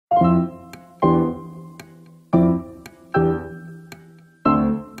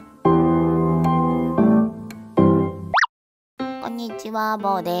にちは、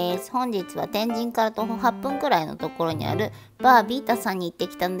ぼーです。本日は天神から徒歩8分くらいのところにあるVarVitaさんに行って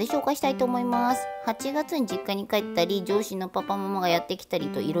きたので紹介したいと思います。8月に実家に帰ったり、上司のパパママがやってきたり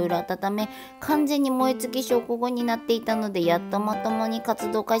といろいろ温め、完全に燃え尽き症候群になっていたので、やっとまともに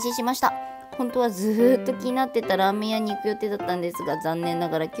活動開始しました。本当はずーっと気になってたラーメン屋に行く予定だったんですが、残念な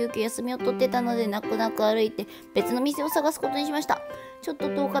がら急遽休みを取ってたので、泣く泣く歩いて別の店を探すことにしました。ちょっと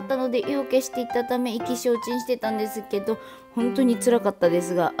遠かったので意を決していたため意気消沈してたんですけど、本当に辛かったで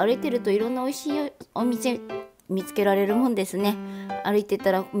すが、歩いてるといろんな美味しいお店見つけられるもんですね。歩いて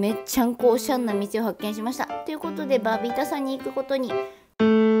たらめっちゃんこおしゃんな店を発見しました。ということでVarVitaさんに行くことに。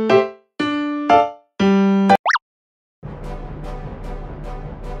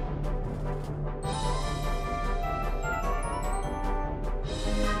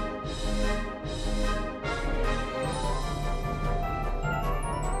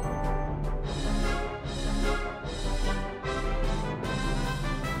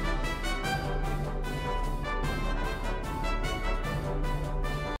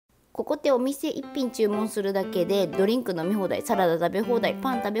ここってお店1品注文するだけでドリンク飲み放題、サラダ食べ放題、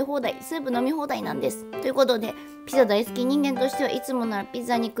パン食べ放題、スープ飲み放題なんです。ということでピザ大好き人間としてはいつもならピ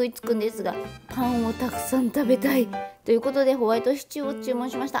ザに食いつくんですが、パンをたくさん食べたいということでホワイトシチューを注文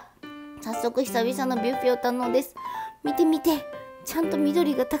しました。早速久々のビュッフェを堪能です。見て見て、ちゃんと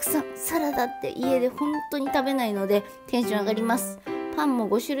緑がたくさん。サラダって家で本当に食べないのでテンション上がります。パンも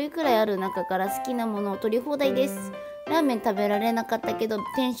5種類くらいある中から好きなものを取り放題です。ラーメン食べられなかったけど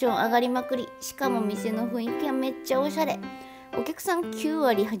テンション上がりまくり。しかも店の雰囲気はめっちゃおしゃれ。お客さん9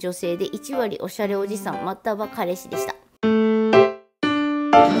割女性で1割おしゃれおじさんまたは彼氏でした。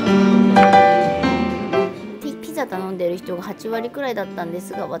ピザ頼んでる人が8割くらいだったんで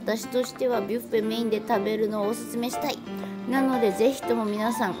すが、私としてはビュッフェメインで食べるのをおすすめしたい。なのでぜひとも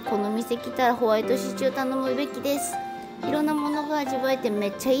皆さんこの店来たらホワイトシチュー頼むべきです。いろんなものが味わえてめ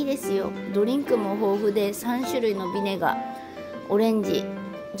っちゃいいですよ。ドリンクも豊富で3種類のビネガー、オレンジ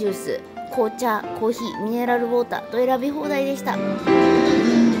ジュース、紅茶、コーヒー、ミネラルウォーターと選び放題でした。お願いい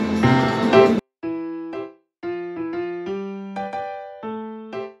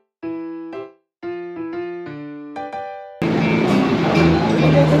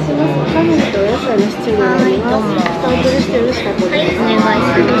たします。ラーメンとお野菜のシチューになります。スタートしてよろしかったですか？お願い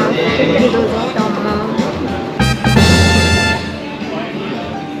します。ゆっくりどうぞ。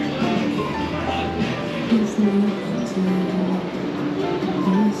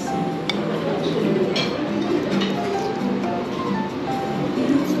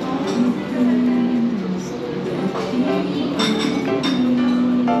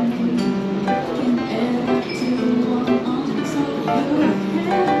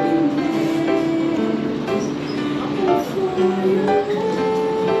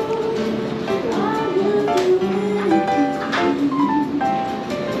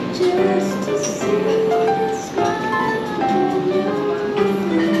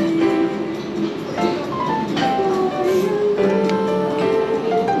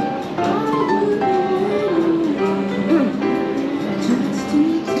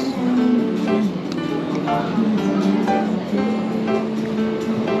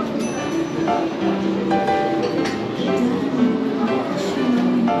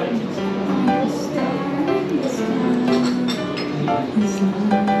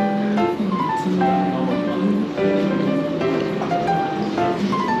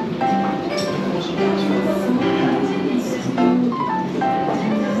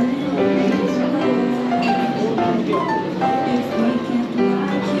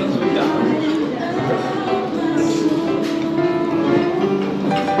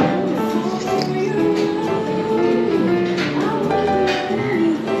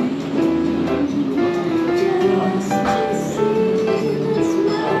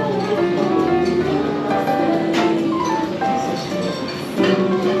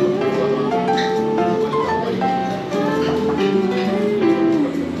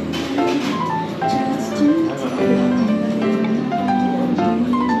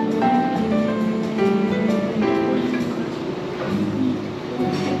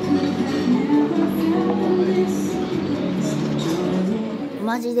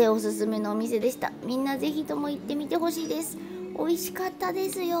マジでおすすめのお店でした。みんなぜひとも行ってみてほしいです。美味しかったで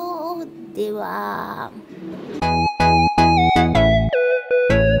すよ。では。